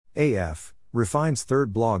AF, Refine's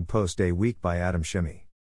third blog post day week by Adam Shimi.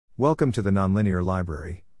 Welcome to the Nonlinear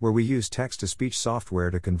Library, where we use text-to-speech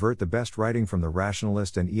software to convert the best writing from the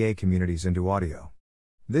rationalist and EA communities into audio.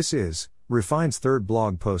 This is Refine's third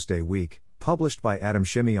blog post day week, published by Adam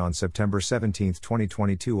Shimi on September 17,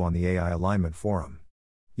 2022 on the AI Alignment Forum.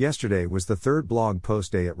 Yesterday was the third blog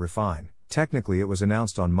post day at Refine. Technically it was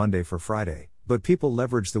announced on Monday for Friday, but people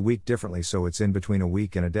leverage the week differently, so it's in between a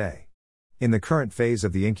week and a day. In the current phase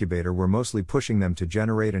of the incubator, we're mostly pushing them to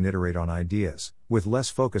generate and iterate on ideas, with less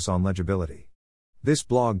focus on legibility. This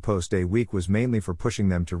blog post day week was mainly for pushing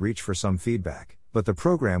them to reach for some feedback, but the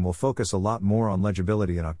program will focus a lot more on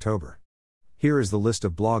legibility in October. Here is the list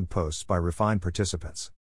of blog posts by Refine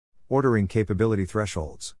participants. Ordering capability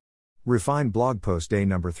thresholds. Refine blog post day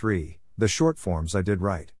number 3, the short forms I did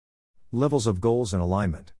right. Levels of goals and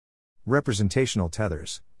alignment. Representational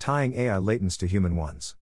tethers, tying AI latents to human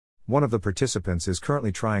ones. One of the participants is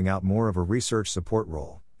currently trying out more of a research support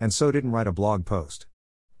role, and so didn't write a blog post.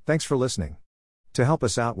 Thanks for listening. To help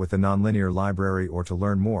us out with the Nonlinear Library or to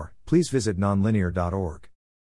learn more, please visit nonlinear.org.